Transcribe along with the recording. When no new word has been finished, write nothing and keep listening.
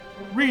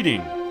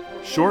Reading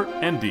Short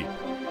and Deep.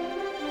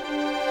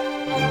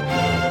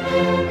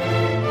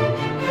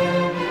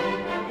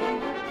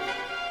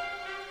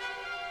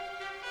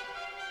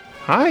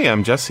 Hi,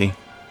 I'm Jesse.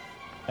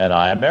 And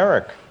I am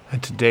Eric.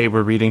 And today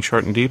we're reading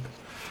Short and Deep,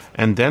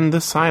 and Then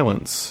the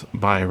Silence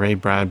by Ray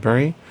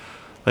Bradbury,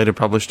 later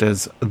published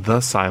as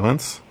The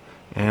Silence,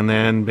 and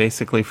then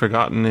basically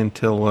forgotten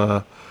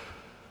until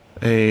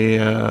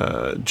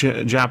a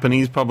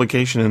Japanese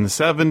publication in the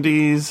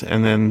 70s,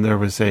 and then there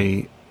was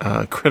a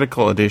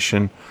critical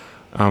edition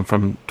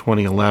from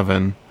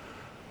 2011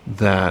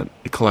 that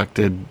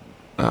collected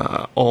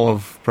all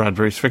of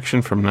Bradbury's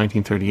fiction from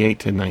 1938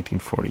 to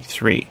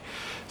 1943.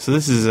 So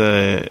this is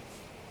a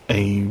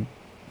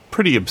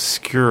pretty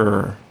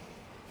obscure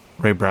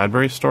Ray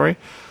Bradbury story.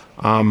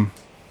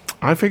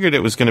 I figured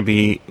it was going to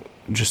be,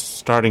 just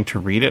starting to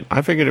read it,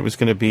 I figured it was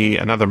going to be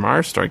another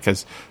Mars story,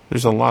 because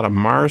there's a lot of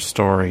Mars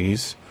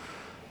stories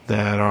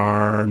that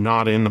are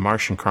not in the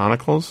Martian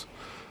Chronicles,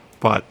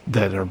 but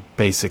that are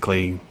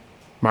basically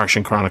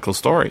Martian Chronicle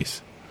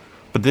stories.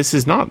 But this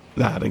is not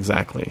that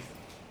exactly.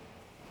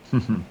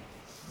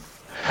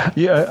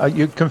 Yeah,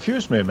 you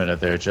confused me a minute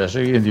there,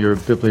 Jesse, in your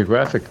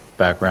bibliographic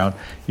background.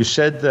 You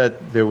said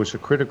that there was a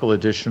critical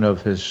edition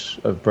of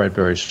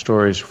Bradbury's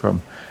stories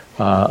from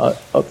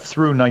up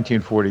through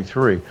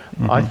 1943.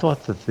 Mm-hmm. I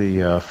thought that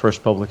the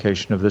first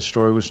publication of this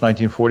story was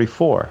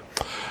 1944.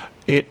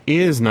 It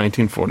is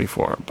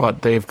 1944,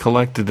 but they've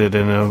collected it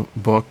in a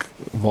book,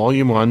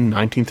 Volume 1,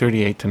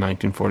 1938 to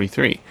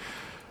 1943.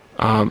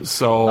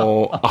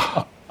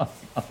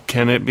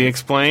 Can it be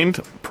explained?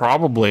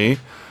 Probably.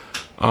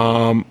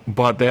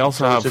 But they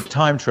also have... It's a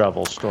time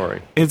travel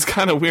story. It's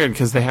kind of weird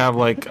because they have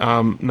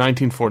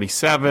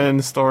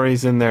 1947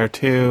 stories in there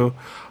too.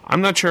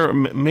 I'm not sure.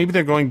 Maybe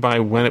they're going by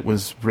when it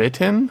was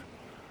written.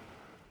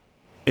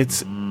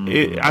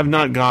 I've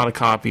not got a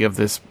copy of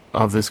this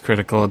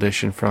critical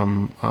edition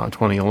from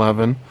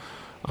 2011.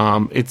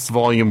 It's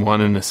volume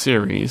 1 in a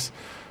series.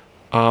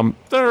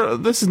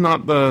 This is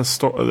not the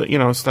story.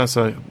 That's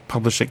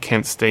published at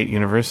Kent State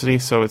University,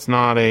 so it's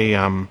not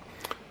a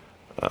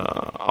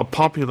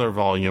popular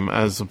volume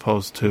as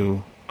opposed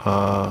to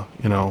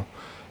an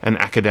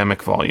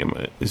academic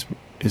volume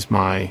is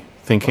my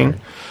thinking.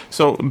 Right.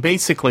 So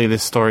basically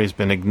this story has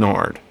been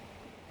ignored.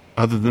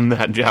 Other than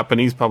that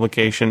Japanese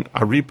publication,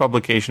 a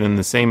republication in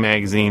the same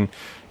magazine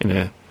in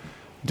a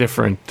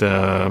different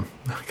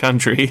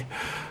country.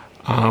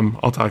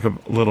 I'll talk a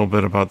little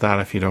bit about that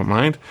if you don't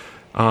mind.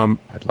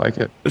 I'd like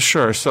it.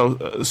 Sure.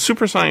 So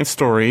Super Science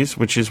Stories,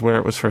 which is where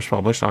it was first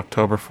published,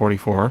 October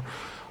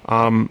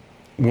 1944,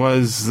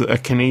 was a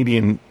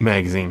Canadian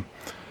magazine.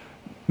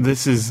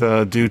 This is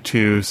due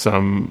to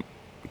some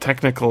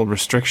technical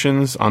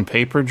restrictions on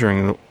paper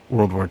during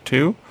World War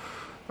II.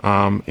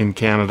 In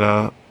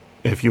Canada,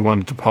 if you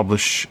wanted to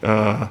publish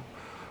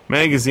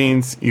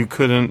magazines, you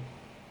couldn't.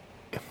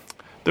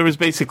 There was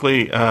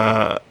basically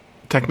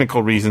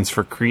technical reasons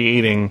for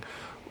creating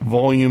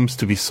volumes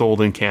to be sold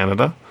in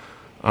Canada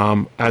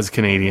as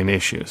Canadian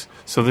issues.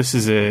 So this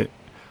is a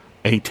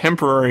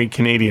temporary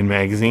Canadian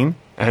magazine,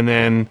 and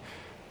then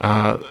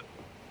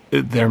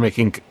they're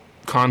making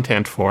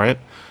content for it,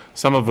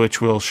 some of which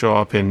will show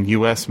up in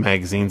U.S.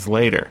 magazines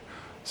later.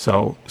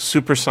 So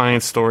Super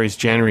Science Stories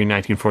January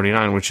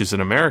 1949, which is an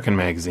American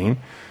magazine,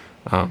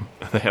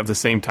 they have the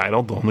same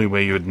title. The only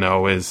way you would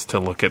know is to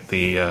look at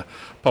the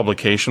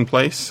publication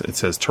place. It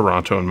says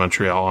Toronto and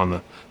Montreal on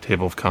the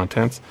table of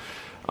contents.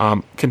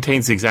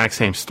 Contains the exact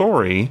same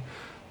story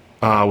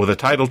with a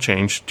title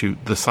change to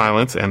The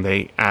Silence, and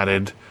they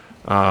added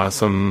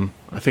some,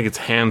 I think it's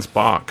Hans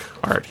Bach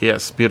art.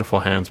 Yes,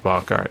 beautiful Hans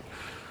Bach art.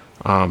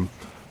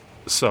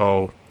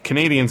 So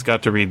Canadians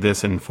got to read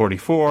this in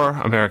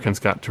 1944, Americans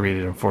got to read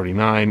it in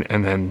 1949,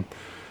 and then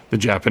the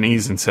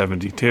Japanese in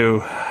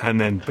 1972,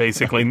 and then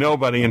basically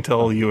nobody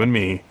until you and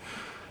me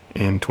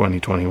in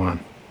 2021.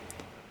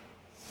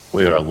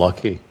 We are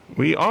lucky.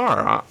 We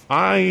are.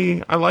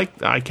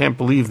 I can't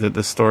believe that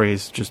this story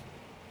has just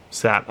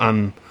sat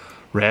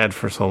unread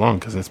for so long,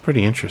 because it's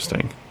pretty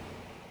interesting.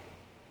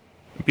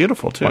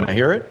 Beautiful, too. Want to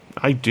hear it?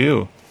 I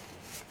do.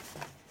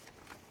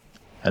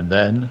 And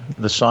then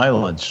the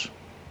silence.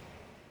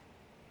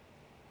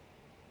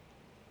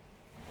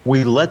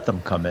 We let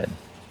them come in.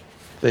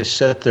 They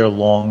set their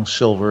long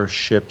silver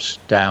ships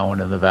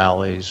down in the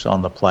valleys,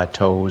 on the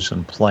plateaus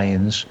and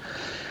plains.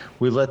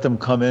 We let them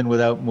come in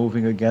without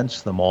moving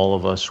against them. All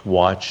of us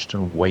watched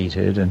and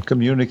waited and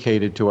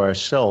communicated to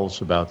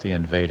ourselves about the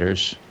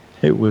invaders.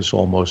 It was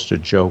almost a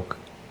joke.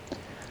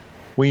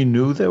 We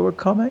knew they were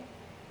coming.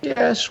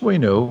 Yes, we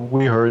knew.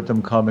 We heard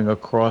them coming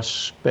across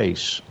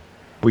space.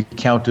 We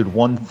counted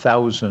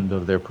 1,000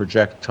 of their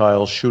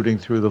projectiles shooting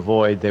through the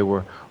void. They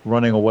were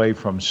running away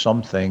from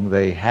something.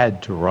 They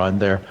had to run.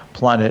 Their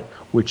planet,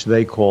 which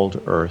they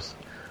called Earth,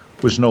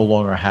 was no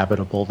longer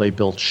habitable. They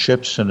built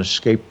ships and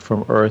escaped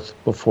from Earth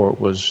before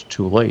it was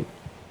too late.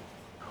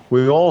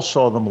 We all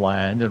saw them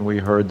land, and we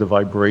heard the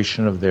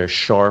vibration of their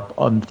sharp,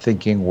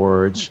 unthinking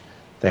words.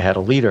 They had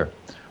a leader.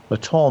 a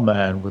tall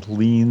man with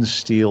lean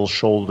steel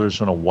shoulders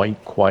and a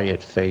white,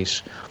 quiet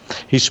face.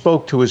 He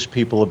spoke to his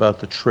people about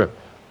the trip,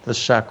 the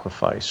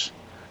sacrifice,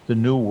 the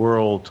new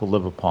world to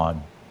live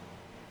upon.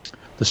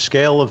 The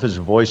scale of his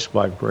voice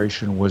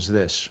vibration was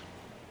this: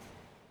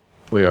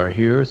 "We are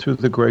here through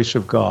the grace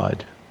of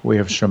God. We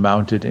have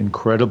surmounted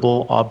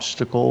incredible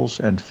obstacles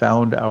and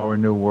found our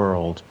new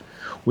world.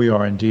 We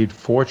are indeed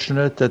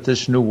fortunate that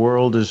this new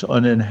world is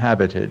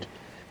uninhabited.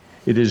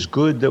 It is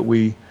good that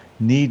we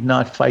need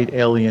not fight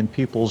alien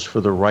peoples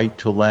for the right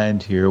to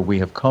land here. We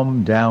have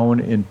come down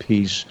in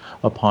peace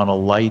upon a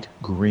light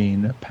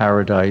green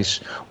paradise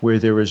where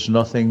there is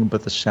nothing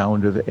but the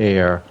sound of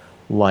air,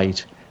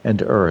 light,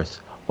 and earth,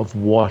 of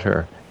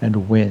water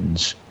and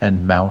winds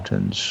and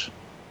mountains."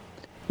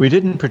 We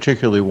didn't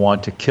particularly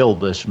want to kill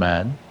this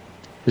man.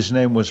 His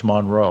name was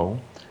Monroe,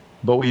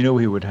 but we knew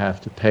he would have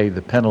to pay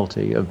the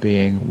penalty of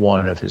being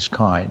one of his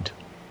kind.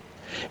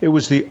 It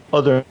was the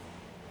other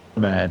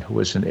man who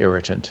was an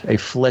irritant, a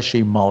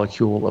fleshy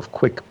molecule of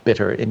quick,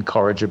 bitter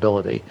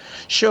incorrigibility.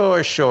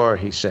 Sure,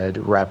 he said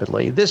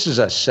rapidly. "This is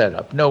a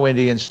setup. No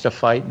Indians to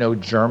fight, no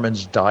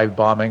Germans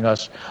dive-bombing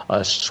us.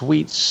 A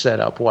sweet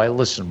setup. Why,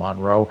 listen,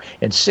 Monroe,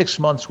 in 6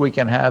 months we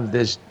can have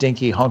this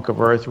dinky hunk of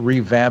earth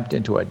revamped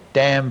into a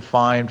damn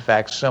fine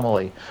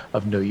facsimile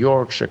of New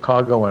York,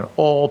 Chicago, and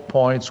all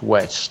points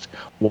west.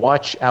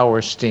 Watch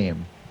our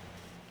steam."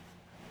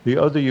 The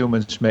other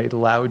humans made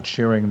loud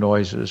cheering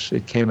noises.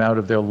 It came out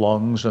of their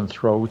lungs and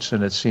throats,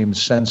 and it seemed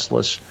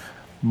senseless.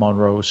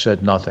 Monroe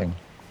said nothing.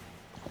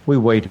 We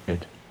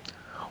waited.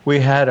 We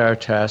had our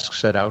task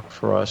set out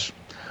for us.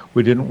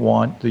 We didn't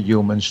want the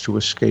humans to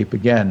escape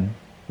again,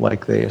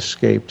 like they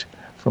escaped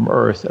from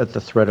Earth at the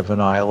threat of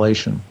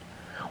annihilation.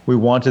 We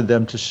wanted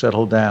them to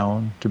settle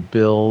down, to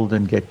build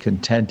and get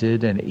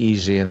contented and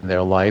easy in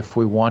their life.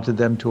 We wanted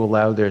them to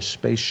allow their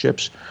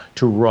spaceships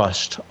to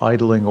rust,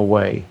 idling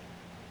away.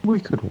 We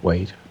could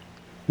wait.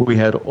 We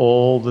had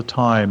all the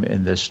time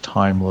in this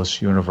timeless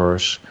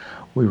universe.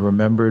 We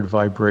remembered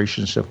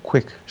vibrations of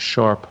quick,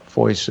 sharp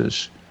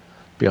voices.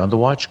 Be on the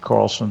watch,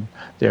 Carlson.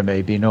 There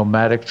may be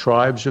nomadic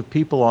tribes of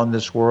people on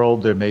this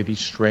world. There may be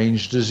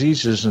strange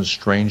diseases and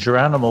stranger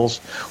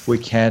animals. We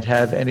can't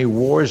have any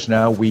wars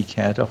now. We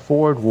can't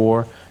afford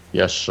war.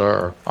 Yes,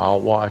 sir. I'll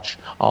watch.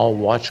 I'll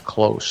watch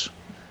close.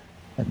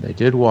 And they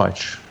did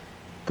watch.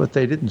 But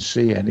they didn't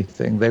see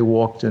anything. They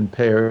walked in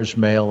pairs,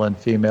 male and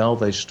female.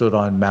 They stood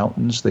on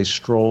mountains. They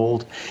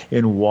strolled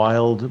in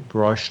wild,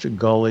 brushed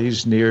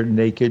gullies near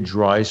naked,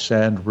 dry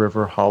sand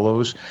river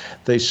hollows.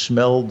 They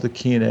smelled the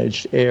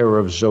keen-edged air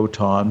of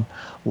Zotan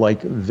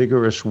like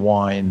vigorous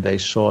wine. They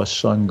saw a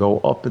sun go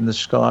up in the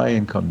sky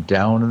and come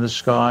down in the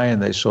sky,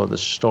 and they saw the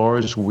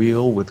stars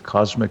wheel with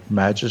cosmic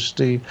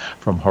majesty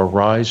from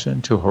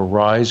horizon to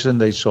horizon.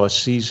 They saw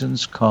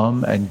seasons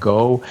come and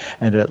go,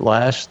 and at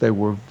last they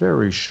were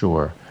very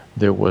sure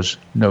there was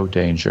no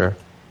danger.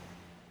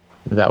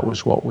 That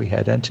was what we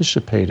had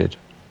anticipated.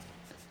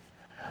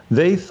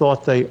 They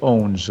thought they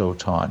owned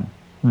Zotan.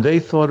 They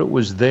thought it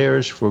was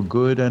theirs for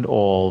good and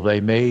all.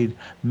 They made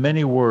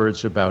many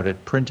words about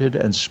it, printed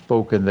and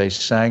spoken. They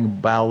sang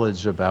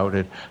ballads about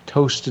it,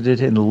 toasted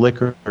it in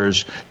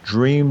liquors,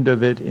 dreamed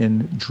of it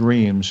in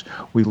dreams.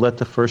 We let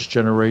the first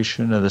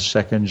generation and the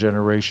second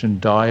generation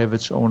die of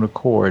its own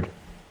accord,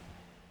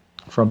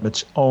 from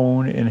its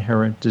own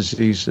inherent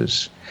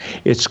diseases,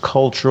 its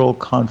cultural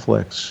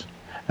conflicts,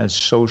 and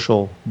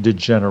social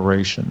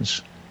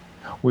degenerations.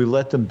 We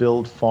let them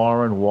build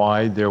far and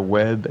wide their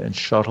web and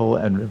shuttle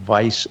and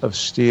vice of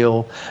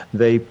steel.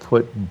 They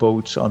put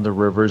boats on the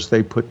rivers.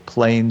 They put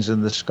planes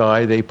in the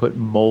sky. They put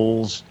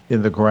moles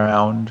in the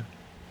ground.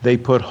 They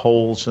put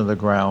holes in the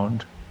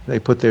ground. They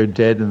put their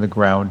dead in the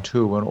ground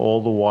too. And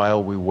all the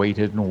while we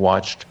waited and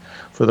watched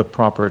for the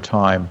proper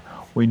time.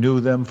 We knew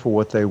them for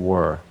what they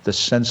were, the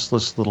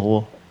senseless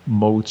little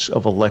motes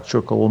of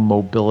electrical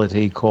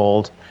mobility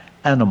called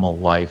animal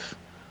life,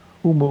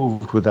 who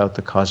moved without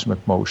the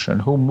cosmic motion,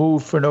 who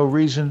moved for no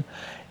reason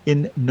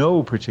in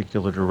no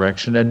particular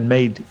direction and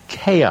made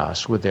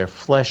chaos with their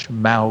flesh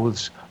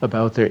mouths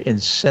about their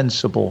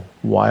insensible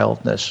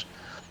wildness.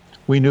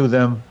 We knew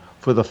them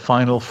for the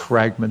final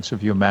fragments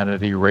of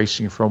humanity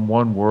racing from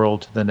one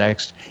world to the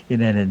next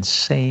in an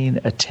insane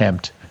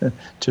attempt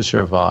to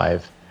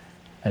survive.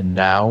 And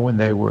now, when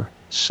they were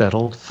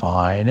settled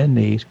fine and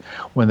neat,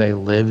 when they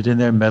lived in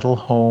their metal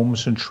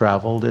homes and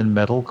traveled in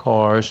metal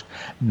cars,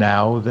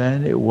 now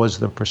then it was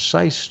the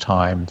precise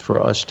time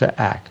for us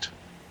to act.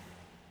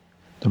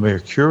 The mere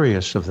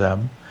curious of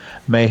them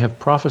may have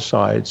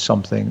prophesied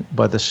something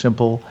by the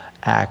simple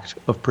act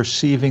of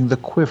perceiving the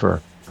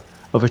quiver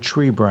of a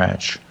tree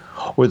branch,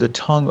 or the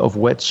tongue of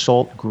wet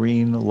salt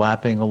green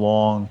lapping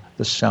along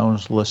the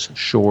soundless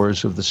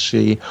shores of the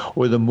sea,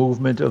 or the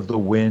movement of the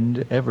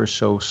wind, ever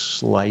so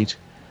slight.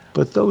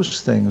 But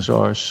those things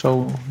are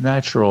so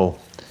natural.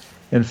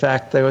 In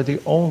fact, they are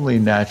the only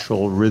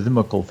natural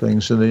rhythmical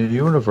things in the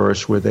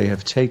universe where they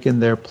have taken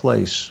their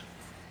place.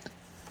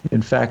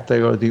 In fact,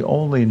 they are the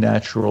only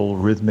natural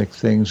rhythmic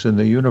things in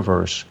the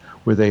universe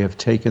where they have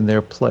taken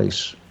their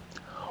place.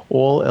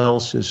 All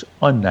else is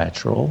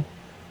unnatural,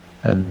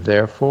 and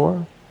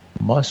therefore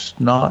must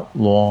not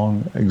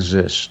long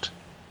exist.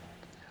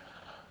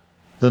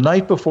 The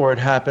night before it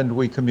happened,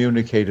 we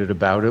communicated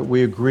about it.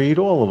 We agreed,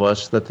 all of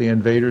us, that the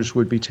invaders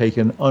would be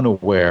taken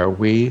unaware.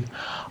 We,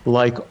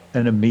 like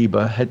an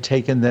amoeba, had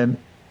taken them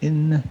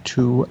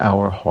into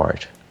our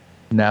heart.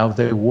 Now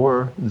they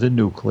were the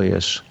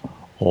nucleus.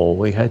 All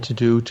we had to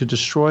do to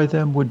destroy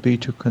them would be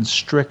to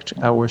constrict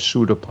our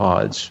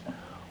pseudopods.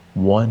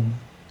 One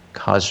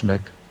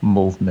cosmic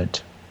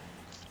movement.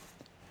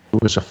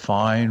 It was a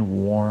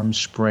fine, warm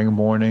spring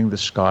morning. The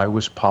sky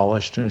was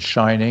polished and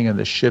shining, and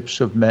the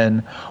ships of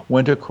men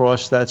went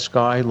across that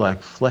sky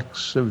like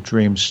flecks of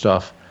dream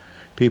stuff.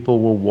 People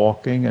were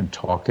walking and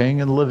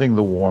talking and living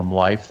the warm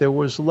life. There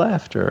was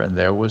laughter and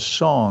there was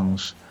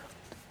songs.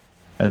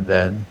 And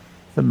then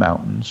the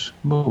mountains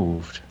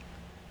moved.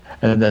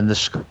 And then the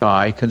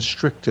sky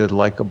constricted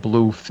like a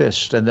blue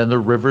fist, and then the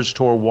rivers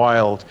tore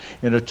wild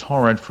in a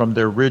torrent from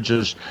their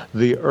ridges.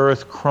 The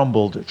earth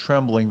crumbled,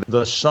 trembling.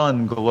 The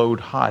sun glowed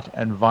hot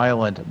and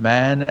violent.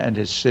 Man and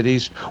his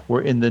cities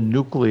were in the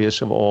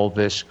nucleus of all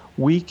this.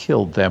 We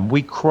killed them,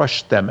 we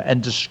crushed them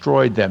and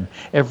destroyed them,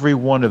 every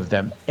one of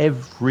them,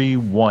 every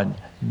one.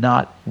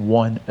 Not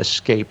one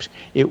escaped.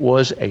 It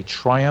was a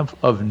triumph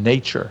of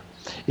nature.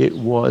 It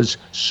was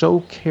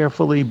so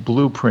carefully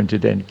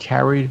blueprinted and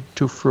carried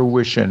to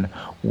fruition,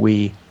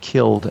 we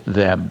killed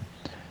them.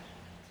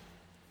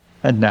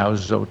 And now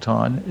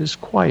Zotan is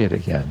quiet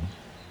again.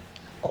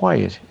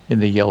 Quiet in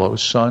the yellow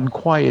sun,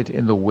 quiet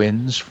in the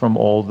winds from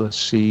all the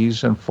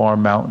seas and far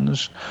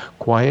mountains,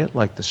 quiet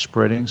like the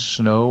spreading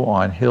snow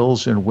on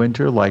hills in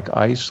winter, like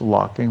ice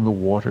locking the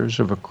waters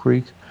of a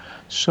creek.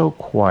 So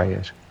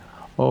quiet.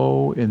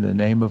 Oh, in the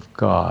name of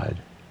God,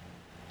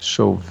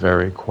 so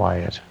very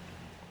quiet.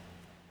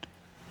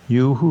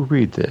 You who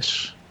read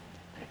this,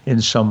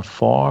 in some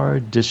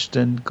far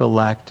distant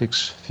galactic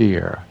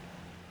sphere,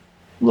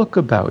 look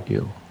about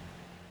you.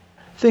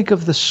 Think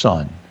of the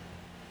sun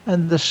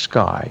and the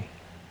sky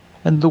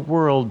and the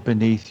world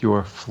beneath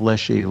your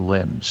fleshy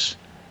limbs.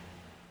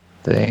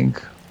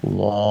 Think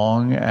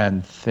long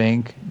and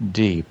think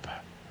deep.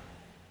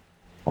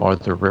 Are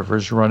the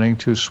rivers running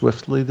too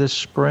swiftly this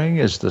spring?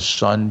 Is the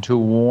sun too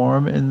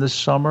warm in the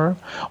summer?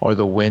 Are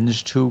the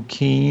winds too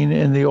keen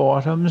in the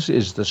autumns?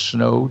 Is the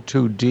snow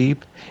too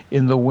deep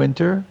in the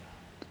winter?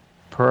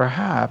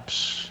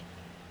 Perhaps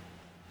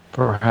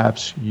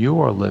you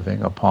are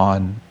living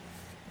upon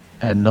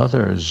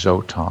another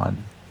Zotan.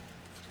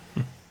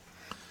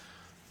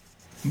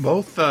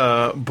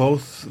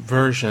 Both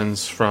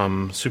versions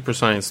from Super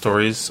Science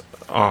Stories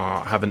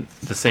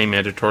have the same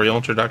editorial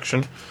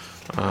introduction.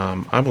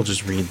 I will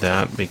just read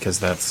that because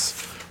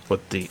that's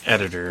what the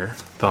editor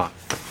thought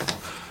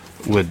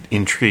would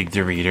intrigue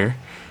the reader.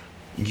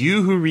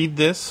 You who read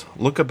this,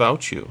 look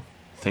about you.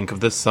 Think of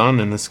the sun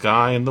and the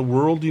sky and the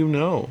world you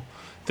know.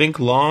 Think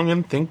long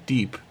and think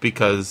deep,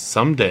 because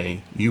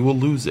someday you will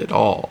lose it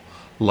all,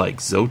 like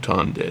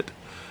Zotan did.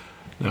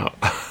 Now,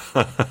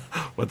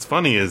 what's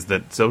funny is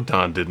that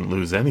Zotan didn't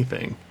lose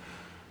anything.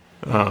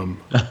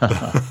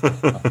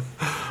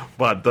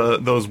 But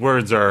those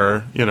words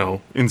are,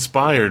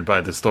 inspired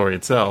by the story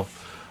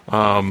itself.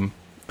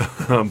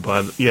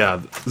 But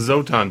yeah,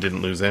 Zotan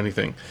didn't lose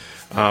anything.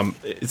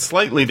 It's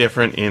slightly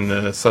different in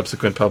the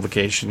subsequent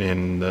publication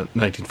in the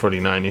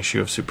 1949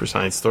 issue of Super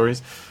Science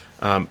Stories.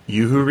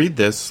 You who read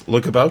this,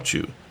 look about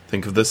you.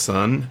 Think of the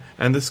sun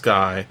and the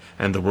sky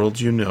and the world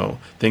you know.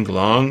 Think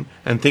long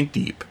and think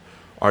deep.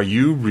 Are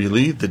you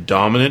really the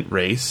dominant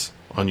race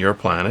on your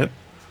planet?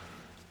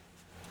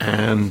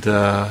 And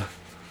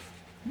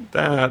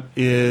that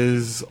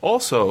is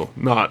also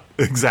not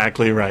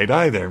exactly right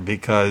either,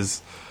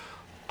 because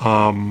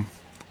I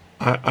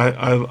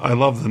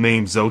love the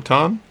name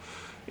Zotan.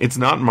 It's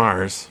not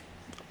Mars.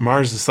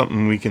 Mars is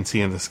something we can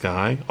see in the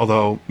sky,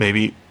 although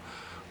maybe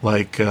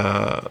like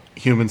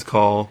humans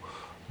call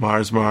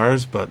Mars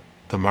Mars, but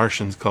the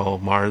Martians call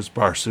Mars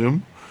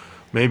Barsoom.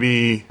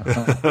 Maybe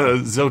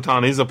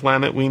Zotan is a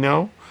planet we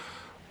know,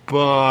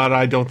 but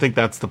I don't think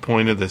that's the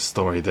point of this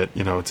story, that,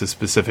 it's a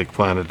specific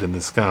planet in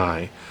the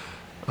sky.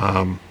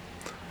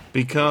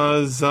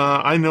 Because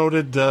I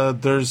noted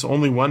there's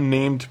only one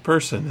named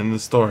person in the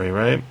story,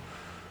 right?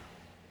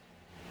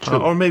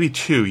 Or maybe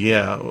two,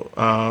 yeah.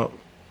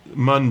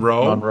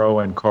 Monroe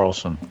and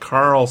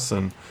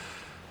Carlson.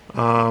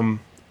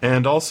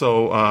 And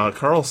also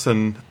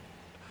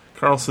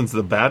Carlson's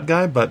the bad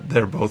guy, but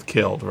they're both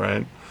killed,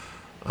 right?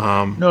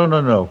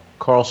 No.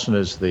 Carlson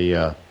is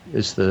the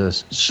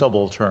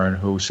subaltern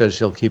who says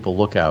he'll keep a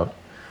lookout.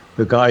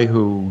 The guy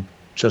who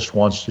just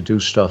wants to do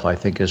stuff, I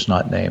think, is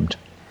not named.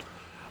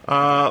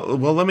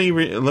 Well, let me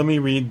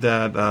read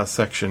that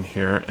section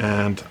here,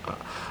 and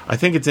I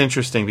think it's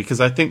interesting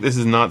because I think this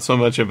is not so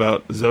much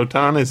about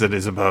Zotan as it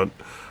is about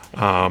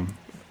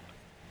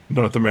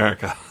North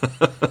America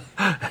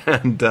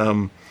and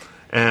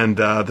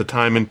the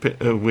time in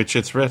which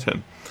it's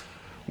written.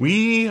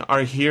 We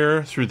are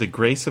here through the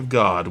grace of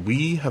God.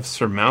 We have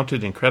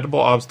surmounted incredible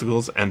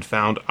obstacles and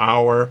found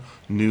our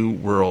new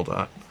world.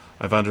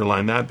 I've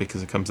underlined that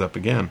because it comes up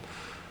again.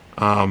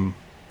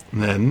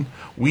 Then,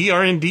 we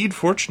are indeed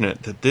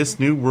fortunate that this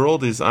new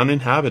world is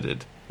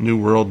uninhabited. New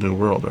world,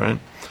 right?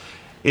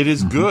 It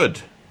is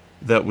good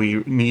that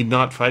we need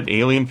not fight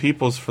alien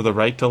peoples for the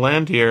right to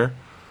land here.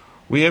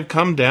 We have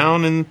come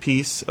down in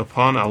peace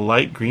upon a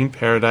light green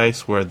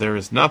paradise where there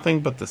is nothing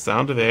but the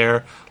sound of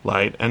air,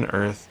 light, and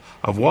earth,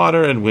 of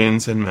water and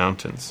winds and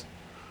mountains.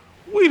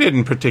 We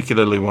didn't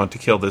particularly want to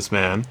kill this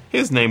man.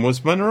 His name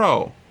was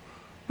Monroe.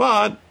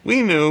 But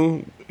we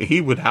knew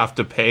he would have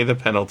to pay the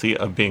penalty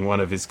of being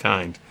one of his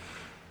kind.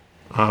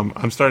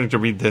 I'm starting to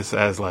read this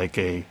as like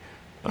a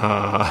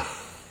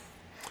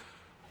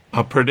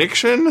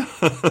prediction.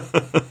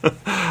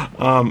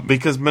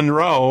 Because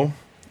Monroe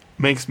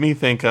makes me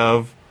think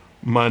of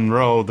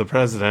Monroe, the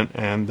president,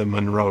 and the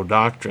Monroe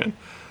Doctrine.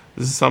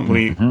 This is something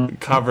we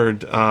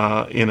covered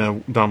in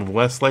a Donald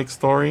Westlake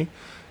story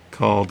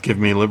called Give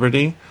Me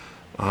Liberty.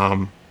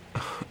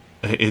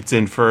 It's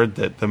inferred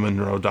that the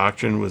Monroe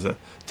Doctrine was a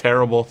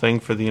terrible thing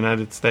for the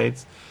United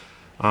States.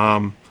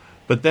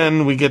 But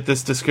then we get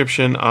this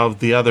description of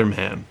the other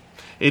man.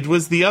 It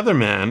was the other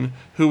man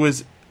who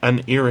was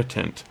an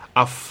irritant,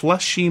 a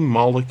fleshy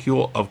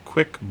molecule of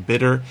quick,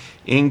 bitter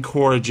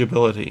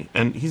incorrigibility.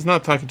 And he's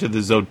not talking to the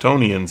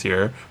Zotonians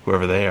here,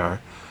 whoever they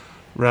are.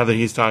 Rather,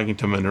 he's talking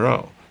to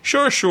Monroe.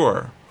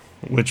 Sure,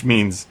 which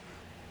means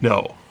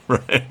no,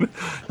 right?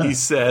 He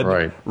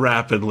said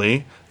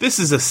rapidly, this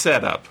is a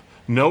setup.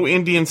 No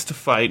Indians to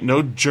fight,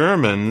 no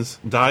Germans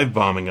dive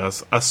bombing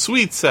us. A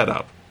sweet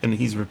setup. And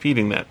he's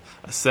repeating that.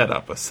 A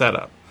setup.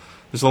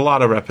 There's a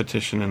lot of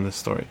repetition in this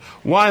story.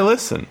 Why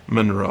listen,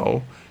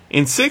 Monroe?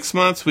 In 6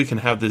 months, we can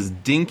have this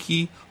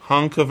dinky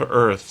hunk of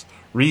earth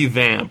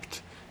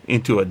revamped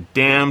into a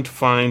damned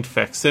fine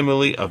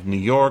facsimile of New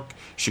York,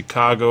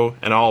 Chicago,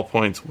 and all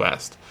points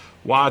west.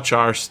 Watch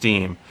our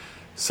steam.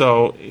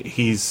 So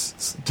he's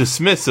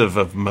dismissive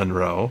of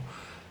Monroe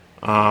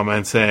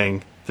and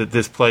saying that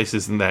this place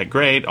isn't that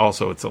great.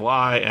 Also, it's a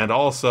lie. And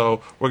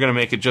also, we're going to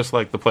make it just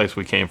like the place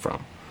we came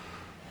from.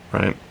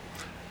 Right?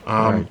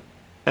 And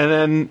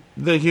then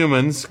the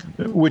humans...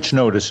 Which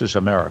notices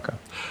America.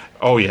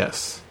 Oh,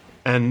 yes.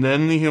 And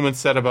then the humans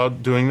set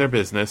about doing their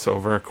business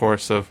over a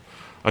course of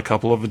a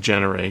couple of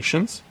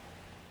generations.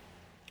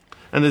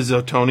 And the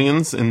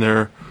Zotonians in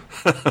their...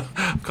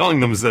 I'm calling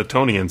them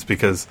Zotonians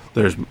because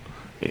there's...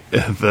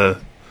 The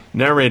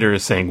narrator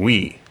is saying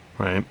we,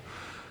 right?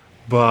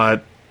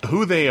 But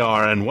who they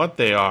are and what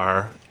they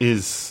are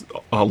is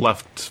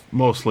left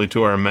mostly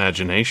to our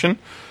imagination.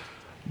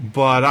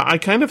 But I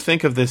kind of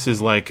think of this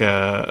as like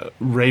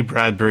Ray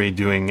Bradbury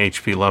doing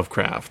H.P.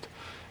 Lovecraft.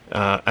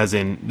 As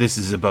in, this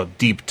is about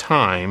deep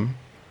time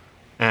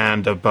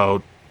and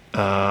about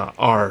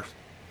our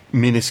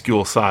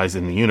minuscule size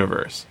in the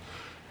universe.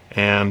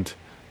 And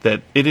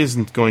that it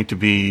isn't going to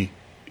be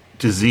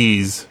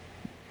disease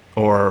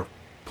or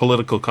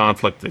political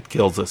conflict that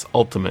kills us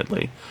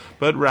ultimately,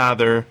 but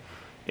rather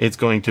it's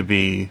going to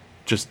be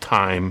just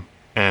time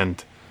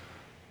and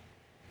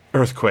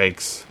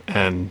earthquakes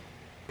and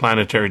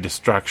planetary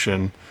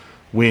destruction,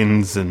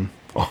 winds, and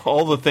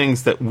all the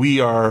things that we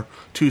are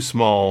too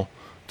small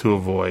to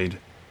avoid,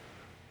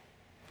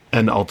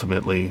 and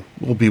ultimately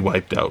will be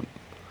wiped out.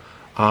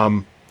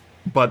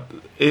 But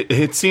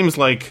it seems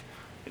like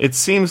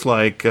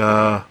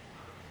the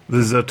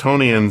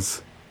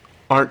Zotonians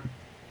aren't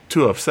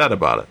too upset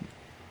about it,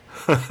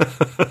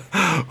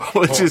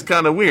 which is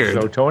kind of weird.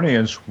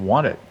 Zotonians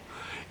want it.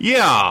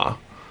 Yeah,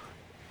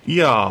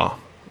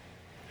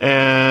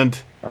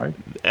 and right.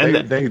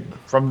 They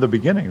from the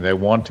beginning they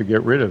want to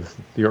get rid of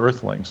the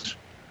Earthlings,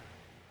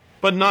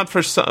 but not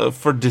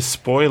for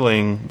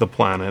despoiling the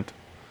planet,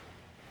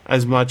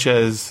 as much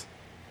as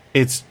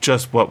it's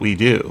just what we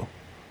do.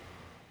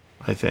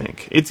 I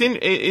think it's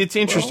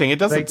interesting. Well, it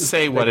doesn't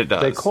say what it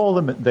does. They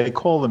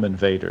call them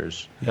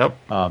invaders. Yep.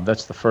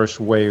 That's the first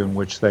way in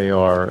which they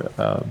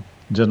are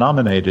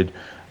denominated.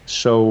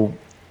 So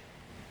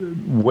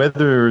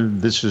whether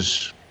this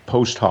is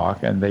post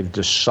hoc and they've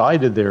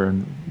decided they're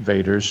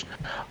invaders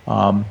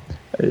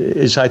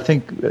is, I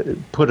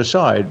think, put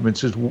aside. It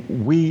says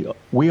we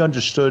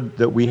understood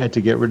that we had to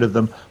get rid of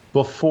them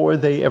before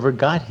they ever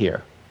got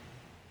here.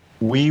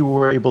 We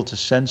were able to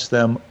sense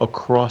them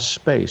across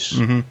space.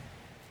 Mm-hmm.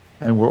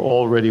 And we're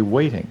already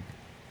waiting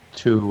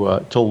to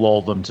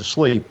lull them to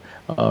sleep,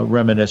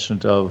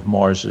 reminiscent of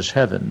Mars's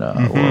Heaven,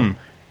 or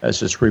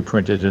as it's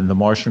reprinted in the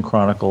Martian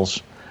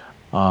Chronicles,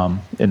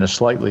 in a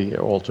slightly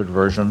altered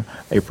version,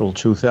 April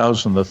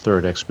 2000, the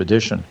third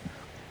expedition,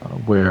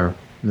 where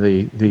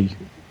the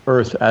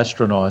Earth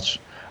astronauts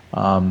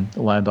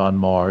land on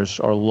Mars,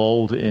 are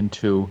lulled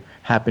into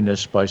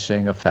happiness by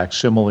seeing a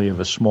facsimile of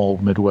a small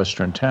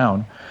Midwestern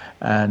town,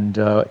 and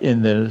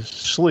in their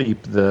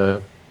sleep,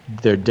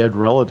 their dead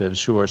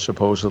relatives who are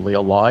supposedly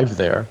alive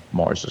there,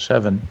 Mars's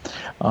Heaven,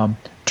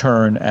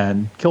 turn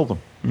and kill them.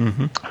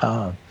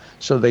 Mm-hmm.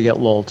 So they get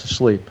lulled to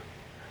sleep.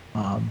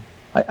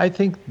 I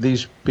think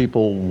these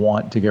people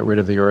want to get rid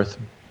of the Earth,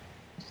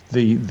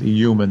 the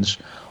humans,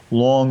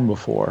 long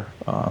before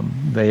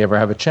they ever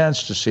have a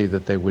chance to see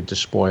that they would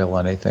despoil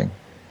anything.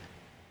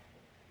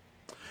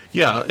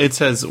 Yeah, it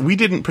says, we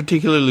didn't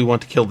particularly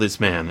want to kill this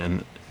man,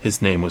 and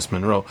his name was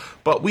Monroe,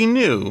 but we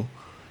knew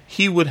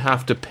he would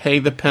have to pay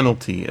the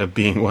penalty of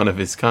being one of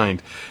his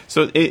kind.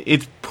 So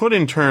it's put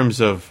in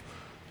terms of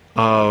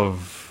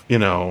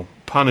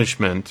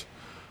punishment,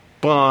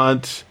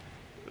 but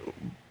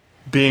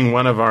being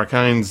one of our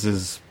kinds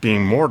is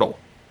being mortal.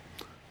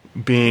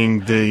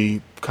 Being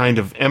the kind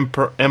of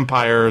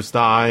empires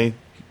die,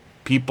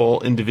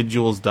 people,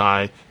 individuals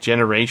die,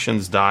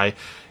 generations die.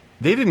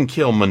 They didn't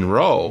kill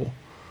Monroe.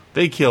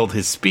 They killed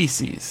his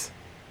species.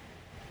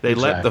 They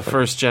let the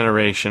first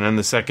generation and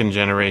the second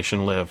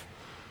generation live.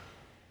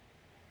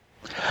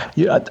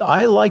 Yeah,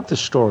 I like the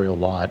story a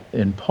lot,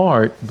 in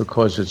part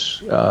because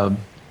it's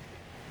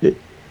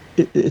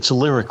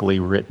lyrically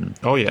written.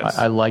 Oh, yes.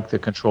 I like the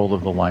control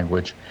of the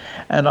language.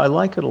 And I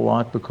like it a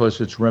lot because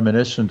it's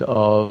reminiscent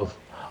of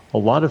a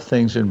lot of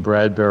things in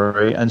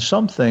Bradbury and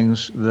some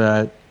things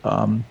that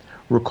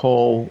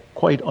recall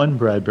quite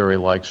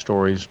un-Bradbury-like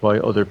stories by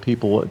other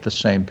people at the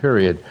same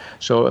period.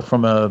 So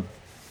from a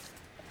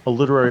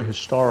literary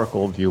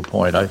historical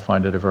viewpoint, I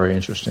find it a very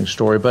interesting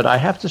story. But I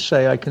have to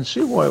say, I can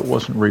see why it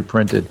wasn't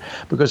reprinted,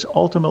 because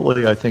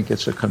ultimately I think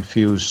it's a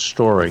confused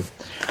story.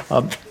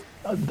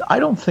 I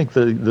don't think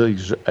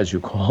the as you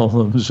call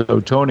them,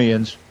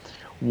 Zotonians,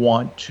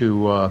 want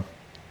to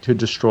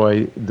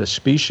destroy the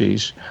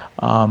species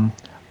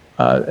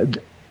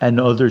and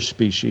other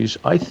species.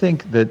 I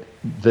think that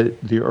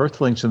the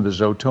Earthlings and the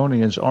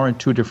Zotonians aren't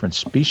two different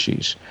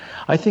species.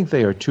 I think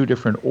they are two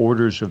different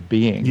orders of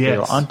being. Yes. They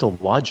are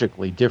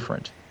ontologically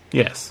different.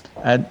 Yes.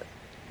 And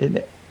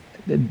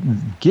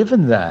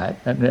given that,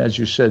 and as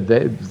you said, the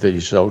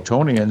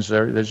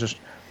Zotonians, they just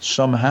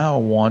somehow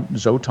want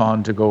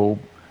Zotan to go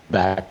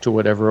back to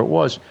whatever it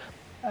was.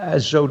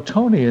 As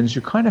Zotonians,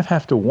 you kind of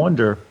have to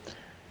wonder,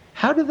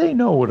 how do they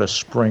know what a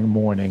spring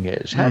morning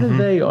is? How do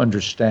they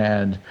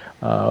understand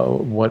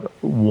what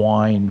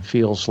wine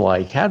feels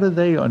like? How do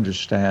they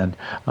understand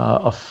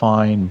a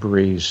fine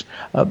breeze?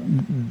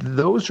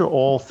 Those are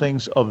all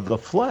things of the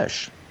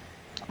flesh.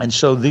 And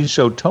so these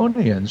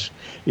Zotonians,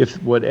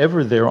 if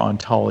whatever their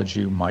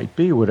ontology might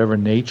be, whatever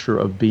nature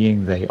of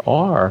being they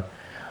are,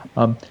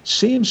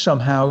 seem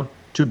somehow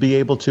to be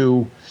able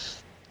to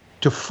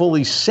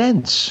fully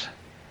sense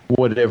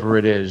whatever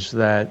it is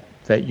that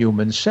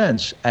humans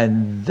sense,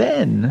 and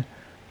then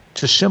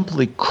to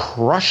simply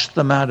crush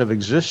them out of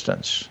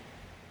existence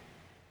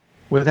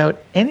without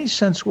any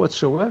sense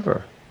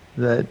whatsoever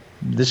that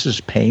this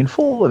is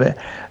painful.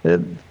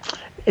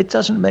 It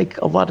doesn't make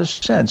a lot of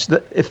sense.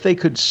 That if they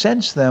could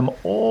sense them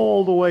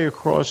all the way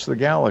across the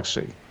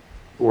galaxy,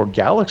 or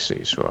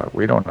galaxies, or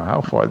we don't know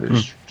how far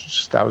these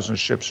 1,000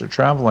 ships are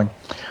traveling,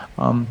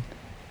 and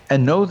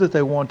know that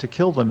they want to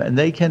kill them, and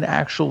they can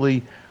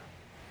actually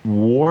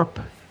warp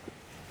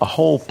a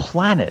whole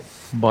planet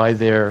by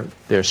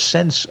their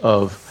sense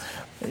of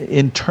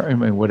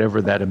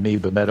whatever that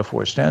amoeba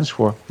metaphor stands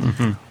for.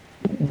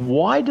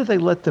 Why do they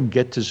let them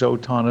get to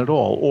Zotan at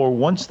all? Or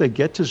once they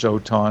get to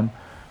Zotan,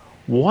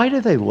 why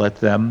do they let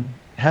them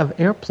have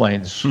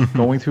airplanes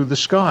going through the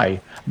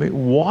sky? I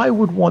mean, why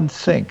would one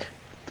think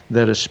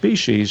that a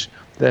species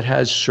that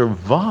has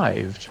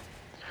survived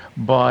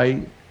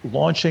by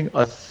launching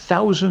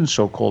 1,000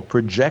 so-called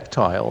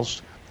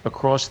projectiles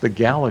across the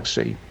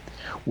galaxy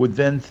would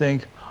then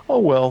think, oh,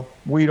 well,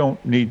 we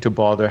don't need to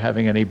bother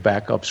having any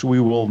backups.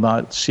 We will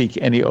not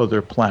seek any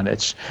other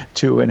planets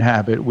to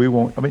inhabit. We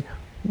won't. I mean,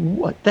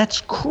 what?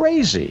 That's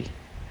crazy.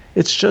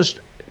 It's just,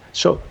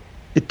 so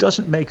it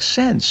doesn't make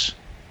sense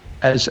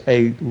as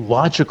a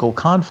logical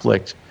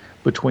conflict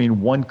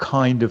between one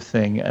kind of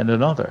thing and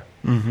another.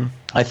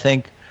 I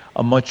think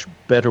a much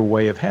better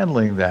way of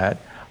handling that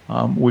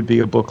would be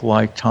a book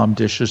like Tom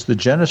Dish's The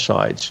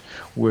Genocides,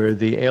 where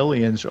the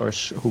aliens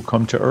who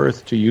come to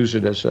Earth to use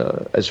it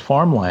as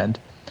farmland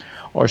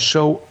are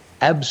so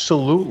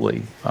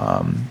absolutely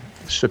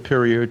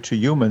superior to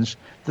humans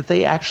that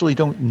they actually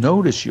don't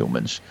notice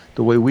humans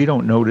the way we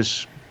don't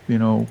notice,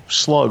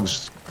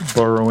 slugs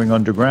burrowing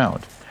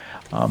underground.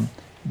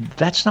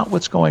 That's not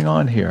what's going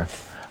on here.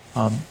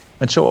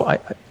 And so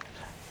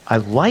I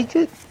like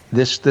it.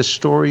 This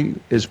story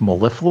is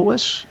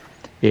mellifluous.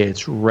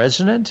 It's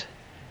resonant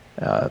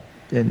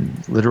in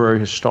literary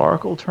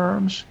historical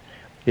terms.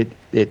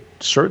 It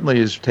certainly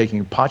is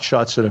taking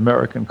potshots at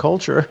American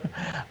culture,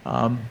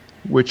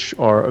 which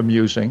are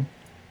amusing.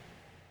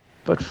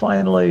 But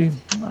finally,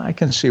 I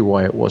can see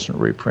why it wasn't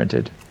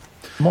reprinted.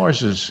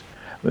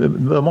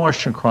 The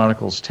Martian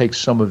Chronicles takes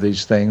some of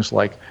these things,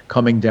 like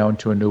coming down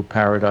to a new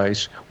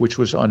paradise, which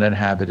was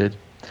uninhabited,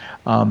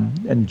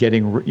 and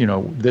getting,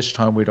 this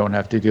time we don't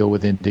have to deal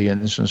with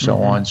Indians and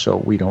so on, so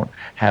we don't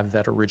have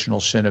that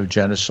original sin of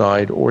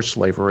genocide or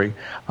slavery.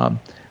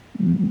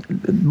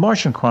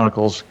 Martian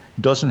Chronicles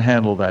doesn't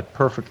handle that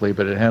perfectly,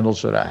 but it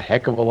handles it a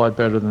heck of a lot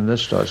better than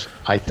this does,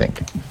 I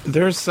think.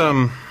 There's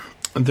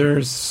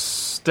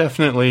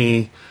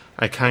definitely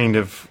a kind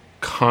of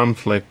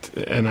conflict,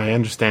 and I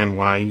understand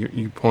why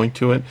you point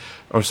to it,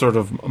 or sort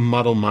of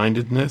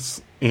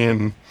muddle-mindedness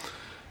in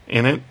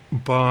it,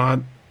 but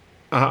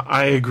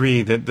I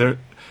agree that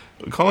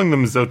calling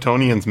them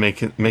Zotonians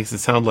makes it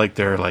sound like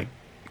they're like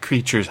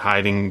creatures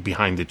hiding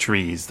behind the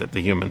trees that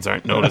the humans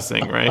aren't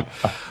noticing, right?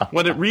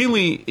 What it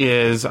really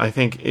is, I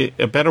think,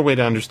 a better way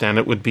to understand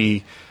it would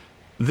be,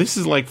 this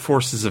is like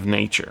forces of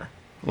nature,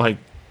 like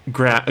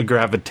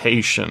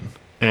gravitation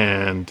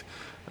and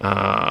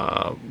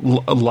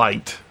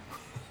light,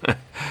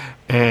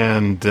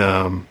 and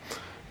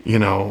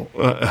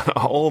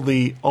all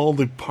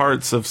the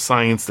parts of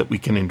science that we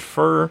can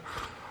infer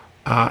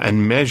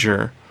and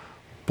measure,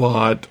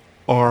 but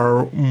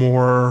are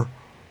more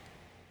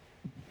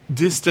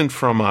distant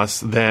from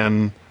us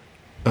than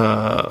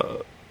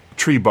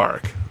tree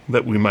bark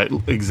that we might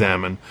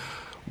examine.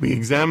 We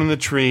examine the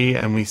tree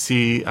and we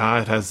see it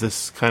has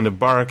this kind of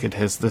bark, it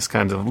has this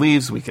kind of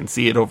leaves, we can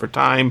see it over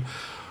time,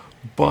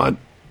 but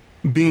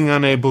being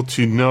unable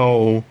to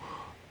know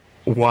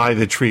why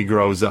the tree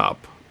grows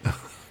up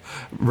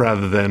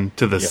rather than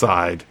to the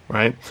side,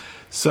 right?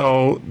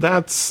 So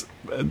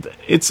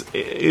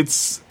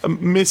it's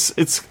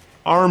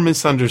our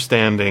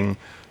misunderstanding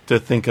to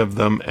think of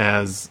them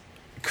as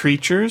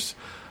creatures.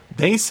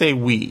 They say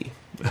we.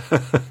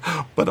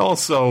 But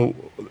also,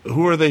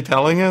 who are they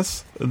telling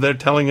us? They're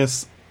telling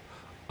us,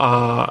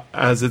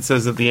 as it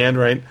says at the end,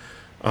 right?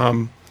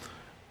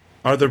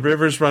 Are the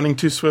rivers running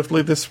too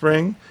swiftly this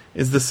spring?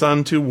 Is the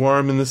sun too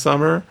warm in the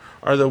summer?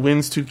 Are the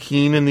winds too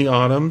keen in the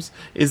autumns?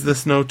 Is the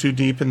snow too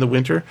deep in the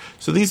winter?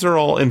 So these are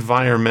all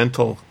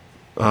environmental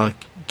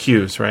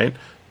cues, right?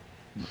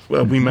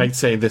 Well, we might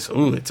say this,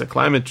 it's a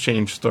climate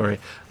change story.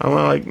 I'm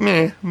like,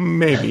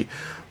 maybe.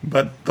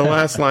 But the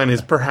last line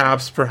is,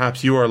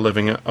 perhaps you are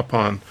living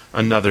upon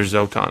another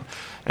Zoton.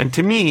 And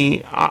to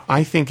me,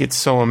 I think it's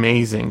so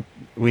amazing.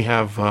 We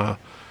have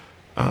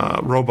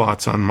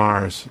robots on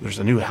Mars. There's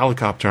a new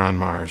helicopter on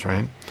Mars,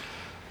 right?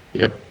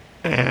 Yep.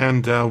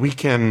 And we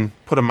can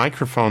put a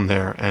microphone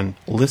there and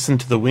listen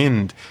to the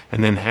wind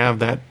and then have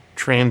that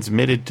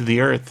transmitted to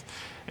the Earth.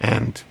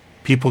 And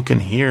people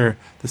can hear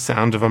the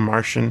sound of a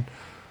Martian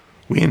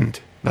wind.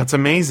 That's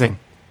amazing.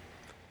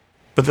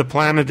 But the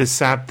planet has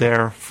sat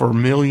there for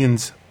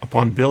millions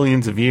upon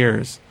billions of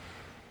years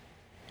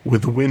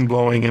with the wind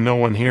blowing and no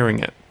one hearing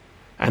it.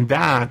 And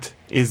that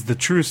is the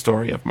true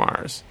story of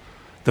Mars.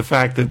 The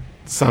fact that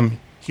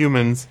some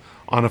humans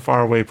on a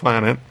faraway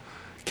planet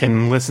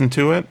can listen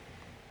to it,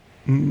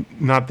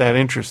 not that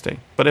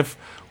interesting. But if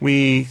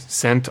we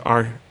sent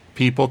our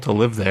people to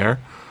live there,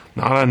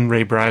 not on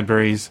Ray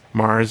Bradbury's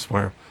Mars,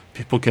 where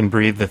people can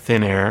breathe the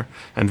thin air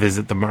and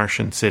visit the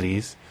Martian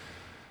cities,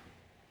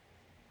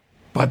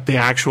 but the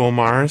actual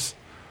Mars,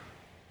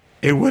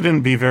 it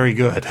wouldn't be very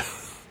good.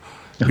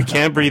 We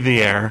can't breathe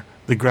the air.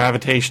 The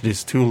gravitation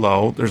is too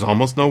low. There's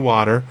almost no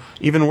water.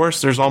 Even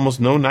worse, there's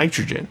almost no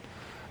nitrogen.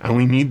 And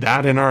we need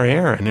that in our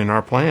air and in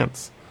our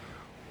plants.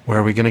 Where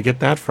are we going to get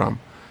that from?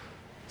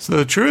 So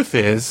the truth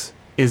is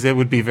it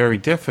would be very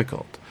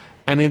difficult.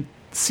 And it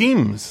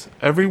seems,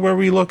 everywhere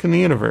we look in the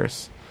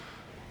universe,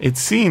 it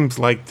seems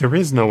like there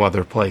is no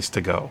other place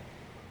to go.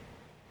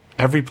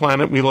 Every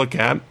planet we look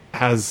at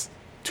has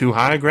too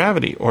high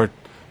gravity or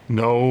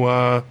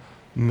no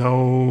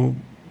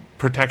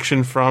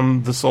protection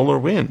from the solar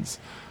winds,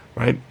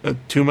 right?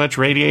 Too much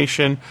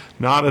radiation,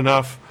 not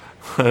enough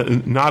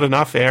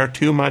air,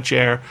 too much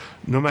air.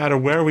 No matter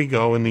where we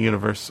go in the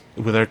universe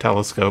with our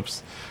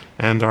telescopes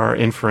and our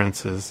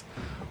inferences,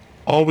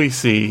 all we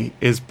see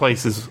is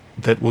places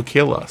that will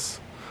kill us.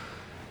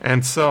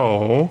 And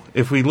so,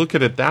 if we look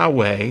at it that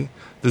way,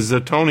 the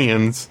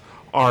Zotonians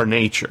are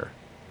nature.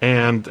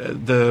 And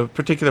the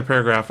particular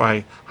paragraph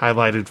I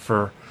highlighted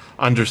for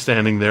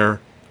understanding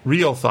their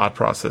real thought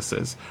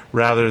processes,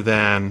 rather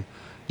than,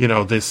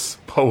 this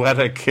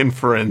poetic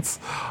inference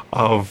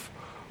of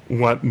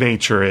what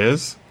nature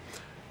is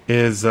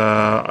it's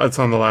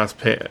on the last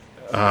page.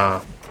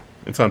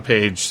 It's on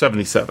page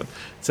 77.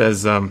 It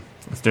says,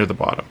 it's near the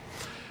bottom.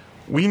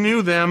 We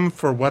knew them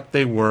for what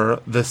they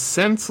were, the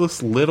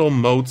senseless little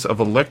motes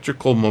of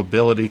electrical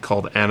mobility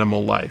called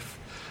animal life.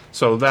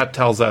 So that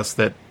tells us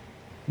that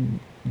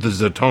the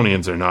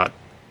Zotonians are not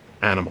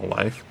animal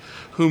life,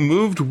 who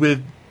moved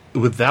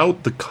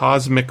without the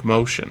cosmic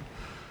motion.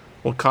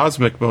 Well,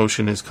 cosmic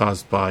motion is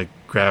caused by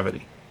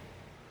gravity.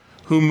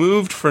 Who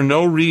moved for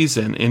no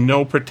reason in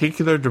no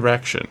particular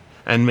direction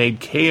and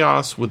made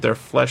chaos with their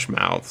flesh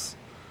mouths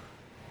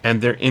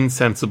and their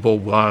insensible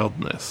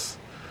wildness.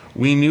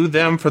 We knew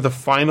them for the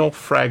final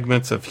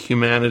fragments of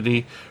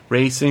humanity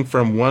racing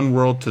from one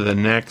world to the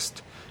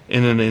next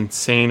in an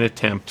insane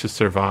attempt to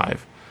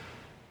survive.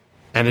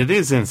 And it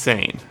is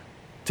insane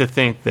to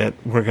think that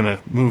we're going to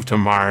move to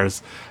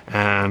Mars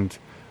and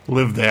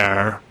live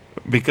there,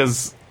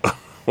 because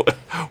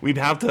we'd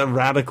have to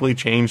radically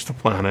change the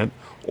planet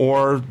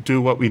or do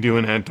what we do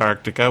in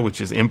Antarctica, which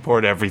is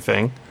import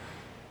everything,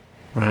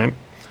 right?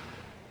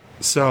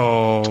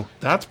 So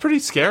that's pretty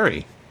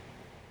scary.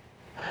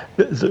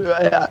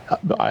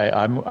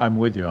 I'm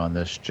with you on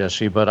this,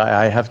 Jesse, but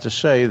I have to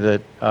say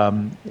that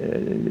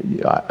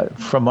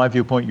from my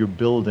viewpoint, you're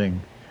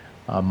building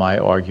my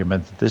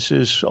argument that this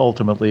is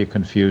ultimately a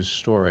confused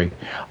story.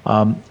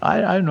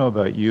 I don't know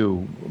about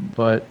you,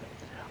 but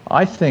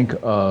I think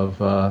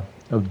of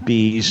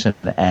bees and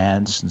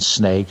ants and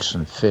snakes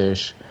and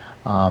fish,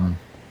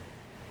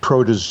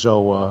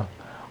 protozoa.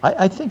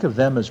 I think of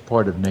them as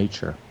part of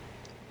nature.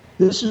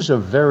 This is a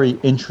very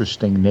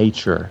interesting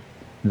nature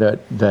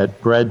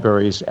that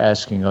Bradbury is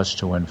asking us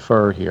to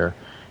infer here.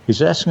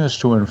 He's asking us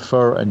to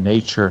infer a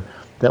nature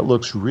that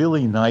looks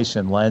really nice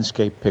in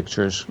landscape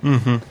pictures,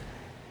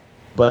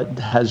 but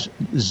has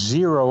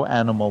zero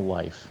animal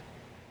life.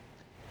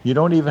 You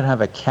don't even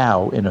have a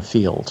cow in a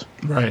field.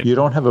 Right. You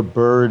don't have a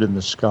bird in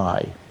the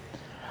sky.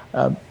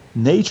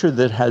 Nature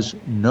that has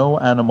no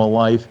animal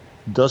life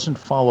doesn't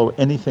follow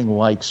anything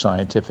like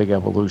scientific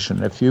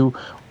evolution. If you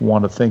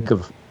want to think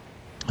of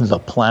the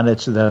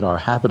planets that are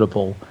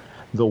habitable,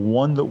 the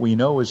one that we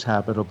know is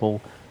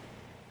habitable,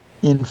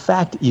 in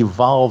fact,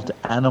 evolved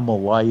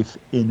animal life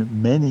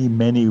in many,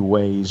 many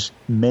ways,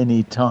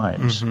 many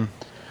times.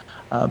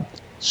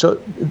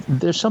 So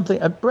there's something,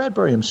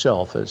 Bradbury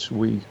himself, as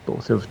we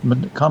both have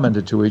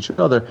commented to each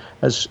other,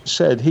 has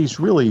said he's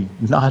really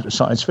not a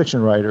science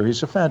fiction writer,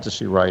 he's a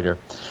fantasy writer.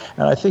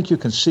 And I think you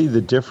can see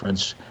the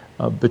difference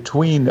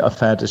between a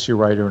fantasy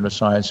writer and a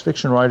science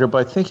fiction writer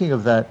by thinking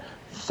of that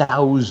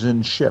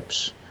 1,000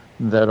 ships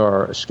that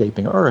are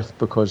escaping Earth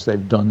because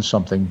they've done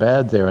something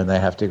bad there and they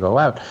have to go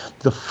out.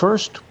 The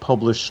first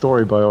published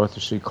story by Arthur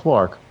C.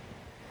 Clarke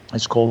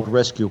is called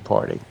Rescue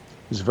Party.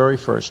 His very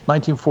first,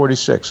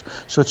 1946.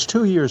 So it's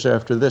 2 years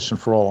after this, and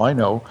for all I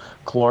know,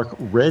 Clarke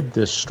read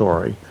this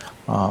story.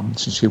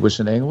 Since he was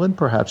in England,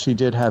 perhaps he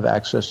did have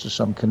access to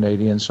some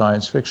Canadian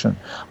science fiction.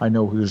 I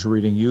know he was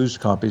reading used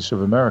copies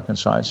of American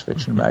science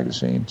fiction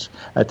magazines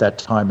at that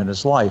time in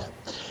his life.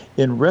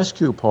 In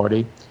Rescue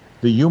Party,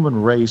 the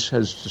human race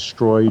has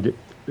destroyed,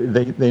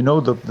 they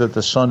know that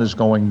the sun is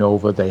going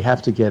nova, they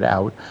have to get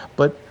out,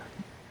 but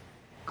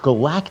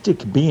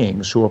galactic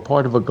beings who are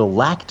part of a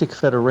galactic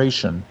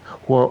federation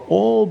who are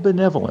all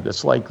benevolent,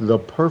 it's like the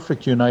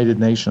perfect United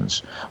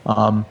Nations,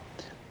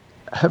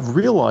 have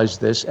realized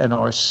this and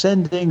are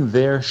sending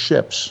their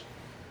ships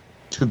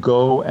to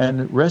go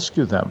and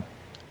rescue them.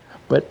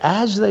 But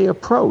as they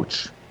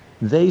approach,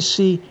 they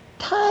see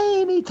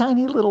tiny,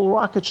 tiny little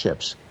rocket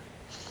ships,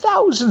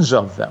 thousands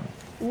of them,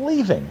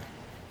 leaving.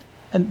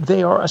 And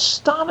they are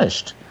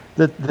astonished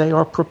that they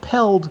are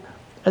propelled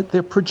at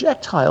their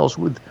projectiles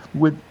with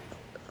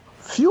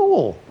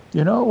fuel,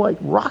 like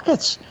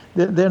rockets.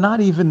 They're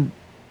not even,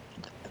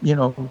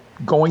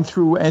 going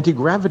through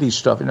anti-gravity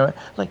stuff.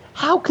 Like,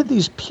 how could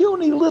these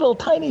puny little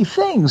tiny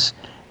things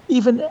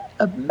even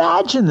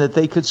imagine that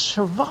they could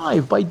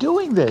survive by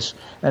doing this?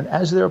 And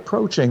as they're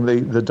approaching,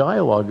 the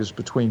dialogue is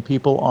between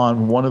people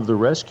on one of the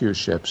rescue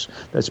ships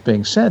that's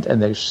being sent,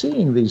 and they're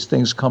seeing these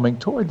things coming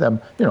toward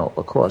them,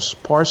 across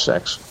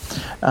parsecs.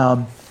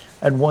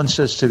 And one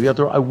says to the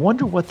other, I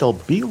wonder what they'll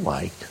be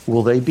like.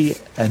 Will they be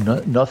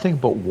nothing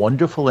but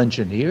wonderful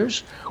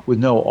engineers with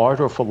no art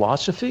or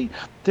philosophy?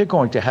 They're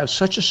going to have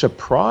such a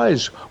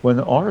surprise when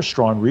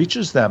Armstrong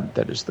reaches them,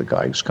 that is the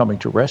guy who's coming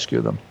to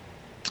rescue them,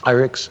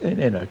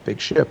 in a big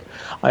ship.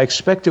 I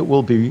expect it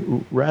will be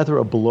rather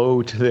a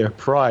blow to their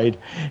pride.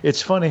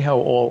 It's funny how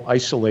all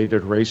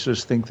isolated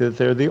races think that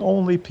they're the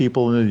only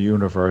people in the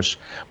universe,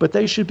 but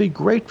they should be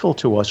grateful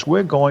to us.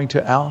 We're going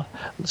to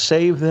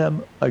save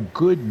them a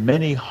good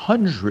many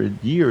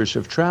 100 years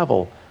of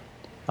travel.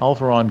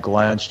 Alvaron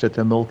glanced at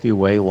the Milky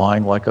Way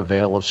lying like a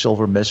veil of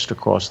silver mist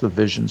across the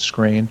vision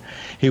screen.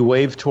 He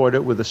waved toward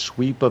it with a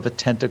sweep of a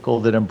tentacle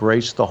that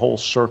embraced the whole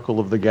circle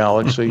of the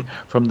galaxy,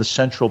 from the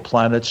central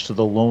planets to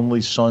the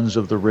lonely suns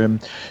of the rim.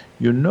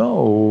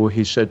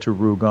 He said to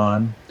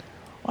Rugon,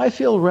 I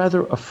feel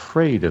rather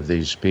afraid of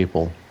these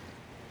people.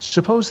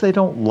 Suppose they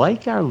don't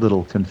like our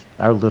little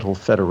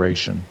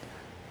federation.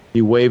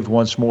 He waved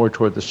once more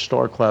toward the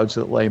star clouds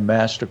that lay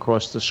massed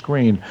across the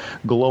screen,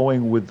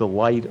 glowing with the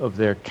light of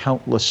their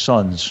countless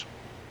suns.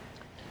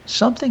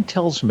 Something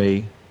tells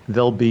me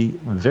they'll be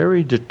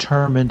very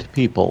determined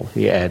people,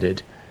 he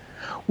added.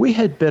 We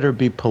had better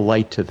be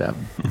polite to them.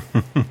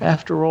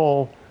 After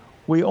all,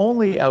 we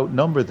only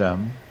outnumber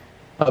them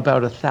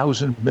about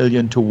 1,000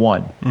 million to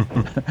 1.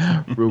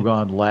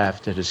 Rugon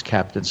laughed at his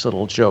captain's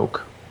little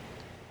joke.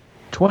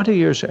 20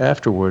 years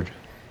afterward,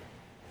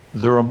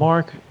 the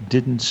remark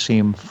didn't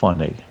seem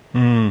funny.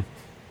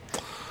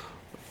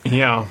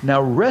 Yeah.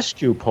 Now,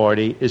 Rescue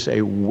Party is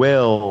a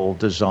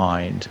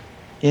well-designed,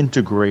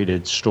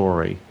 integrated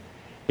story.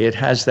 It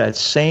has that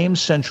same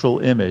central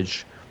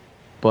image,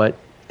 but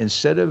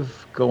instead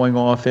of going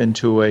off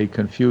into a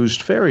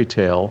confused fairy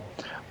tale,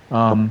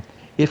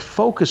 it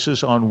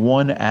focuses on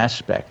one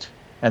aspect,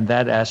 and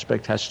that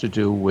aspect has to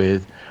do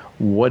with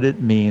what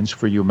it means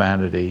for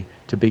humanity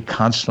to be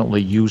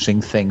constantly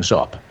using things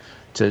up,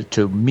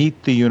 to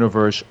meet the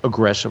universe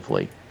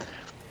aggressively.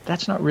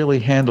 That's not really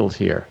handled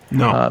here.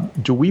 No.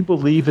 Do we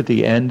believe at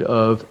the end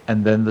of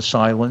And Then the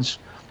Silence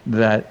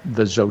that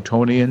the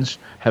Zotonians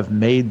have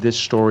made this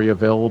story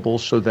available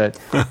so that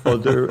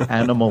other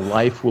animal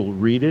life will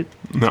read it,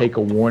 No. take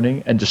a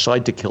warning, and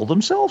decide to kill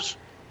themselves?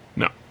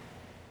 No.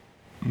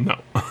 No.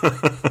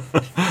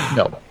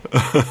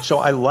 So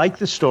I like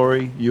the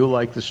story. You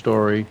like the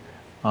story.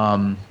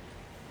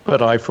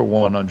 But I, for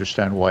one,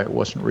 understand why it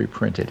wasn't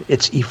reprinted.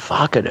 It's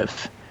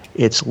evocative.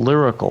 It's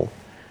lyrical.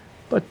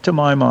 But to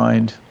my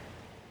mind,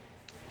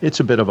 it's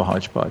a bit of a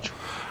hodgepodge.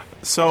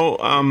 So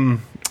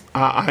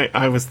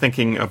I was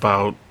thinking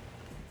about...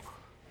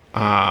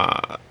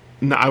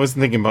 no, I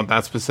wasn't thinking about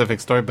that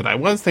specific story, but I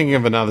was thinking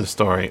of another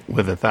story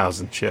with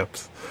 1,000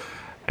 ships.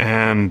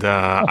 And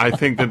I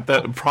think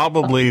that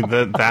probably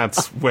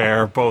that's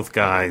where both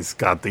guys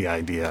got the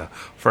idea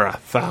for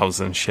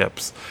 1,000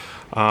 ships.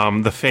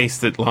 The face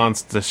that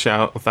launched the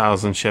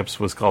 1,000 ships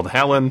was called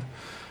Helen,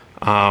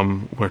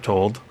 we're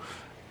told.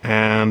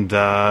 And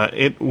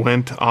it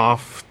went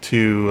off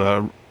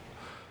to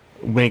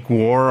make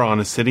war on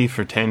a city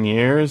for 10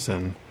 years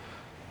and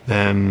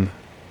then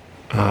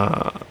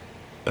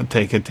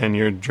take a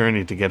 10-year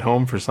journey to get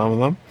home for some of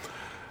them.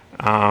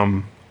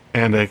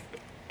 And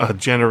a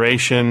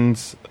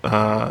generation's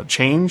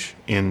change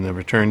in the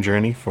return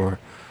journey for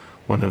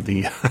one of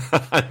the...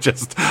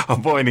 just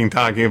avoiding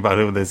talking about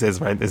who this is,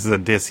 right? This is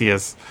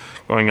Odysseus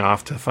going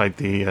off to fight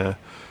the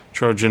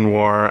Trojan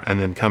War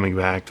and then coming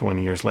back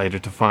 20 years later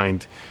to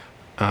find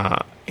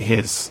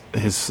his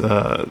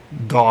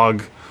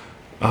dog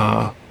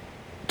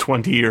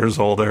 20 years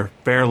older,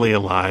 barely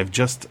alive,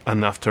 just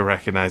enough to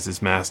recognize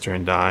his master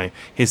and die.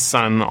 His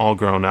son all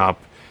grown up.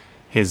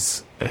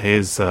 His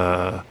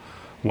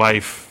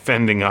wife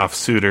fending off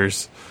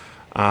suitors.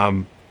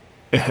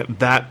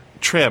 That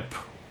trip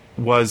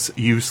was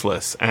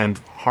useless and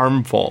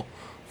harmful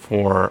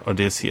for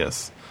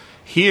Odysseus.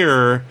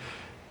 Here,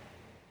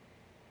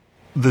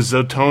 the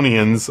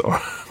Zotonians, or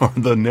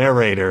the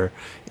narrator,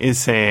 is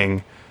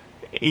saying,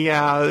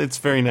 yeah, it's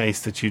very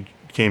nice that you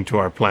came to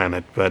our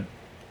planet, but,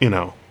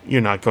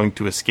 you're not going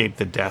to escape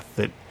the death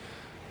that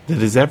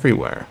is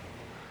everywhere.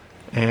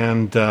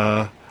 And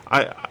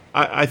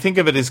I think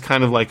of it as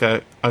kind of like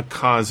a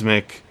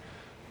cosmic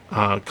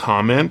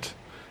comment,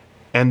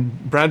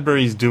 and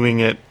Bradbury's doing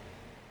it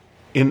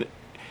in.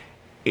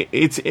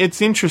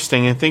 It's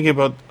interesting, and thinking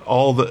about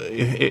all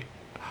the.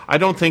 I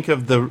don't think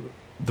of the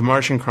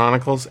Martian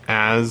Chronicles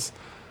as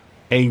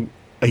a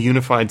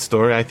unified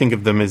story. I think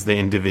of them as the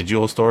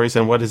individual stories.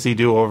 And what does he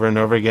do over and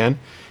over again?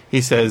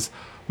 He says,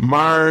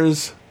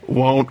 Mars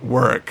won't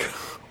work.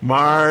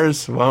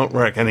 Mars won't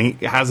work. And he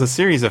has a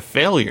series of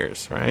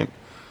failures, right?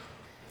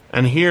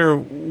 And here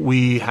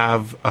we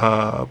have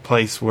a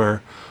place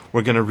where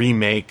we're going to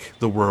remake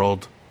the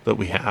world that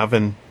we have,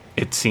 and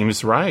it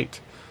seems right.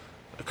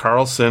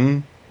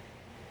 Carlson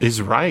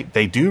is right.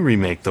 They do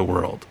remake the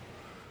world.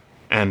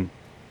 And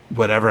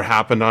whatever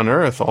happened on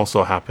Earth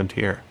also happened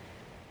here.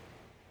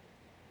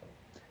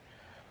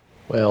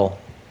 Well,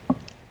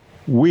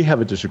 we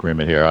have a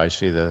disagreement here. I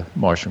see the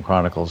Martian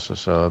Chronicles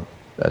as a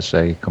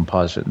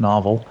composite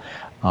novel,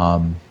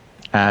 and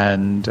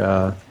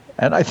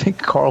I think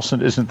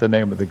Carlson isn't the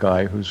name of the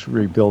guy who's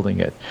rebuilding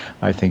it.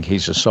 I think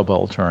he's a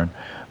subaltern.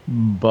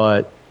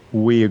 But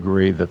we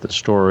agree that the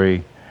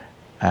story,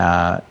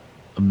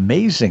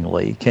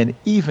 amazingly, can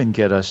even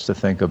get us to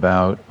think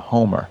about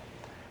Homer.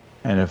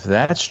 And if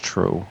that's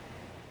true,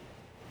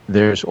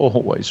 there's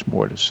always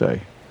more to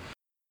say.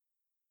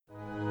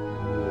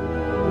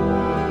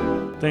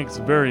 Thanks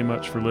very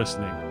much for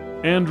listening.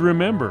 And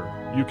remember,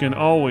 you can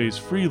always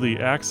freely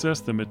access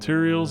the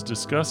materials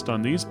discussed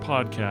on these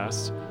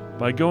podcasts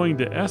by going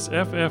to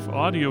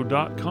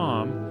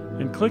sffaudio.com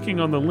and clicking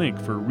on the link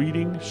for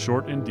Reading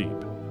Short and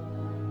Deep.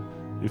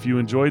 If you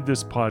enjoyed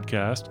this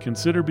podcast,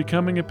 consider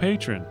becoming a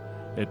patron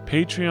at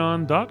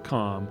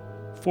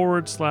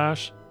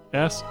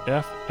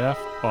patreon.com/SFF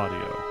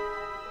Audio.